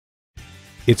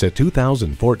It's a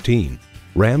 2014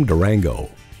 Ram Durango.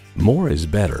 More is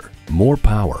better. More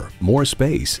power, more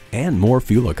space, and more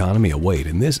fuel economy await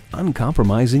in this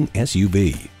uncompromising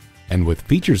SUV. And with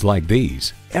features like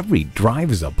these, every drive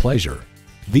is a pleasure.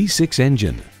 V6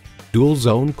 engine, dual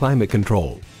zone climate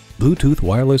control, Bluetooth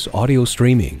wireless audio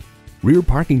streaming, rear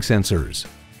parking sensors,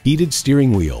 heated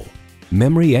steering wheel,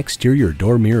 memory exterior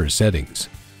door mirror settings,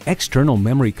 external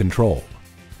memory control,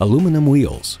 aluminum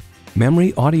wheels,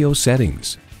 memory audio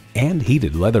settings, and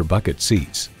heated leather bucket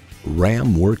seats.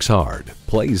 Ram works hard,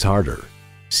 plays harder.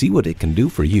 See what it can do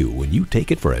for you when you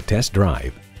take it for a test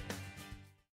drive.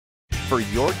 For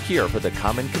your cure for the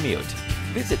common commute,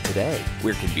 visit today.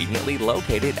 We're conveniently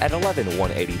located at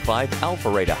 11185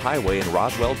 Alpharetta Highway in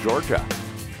Roswell, Georgia.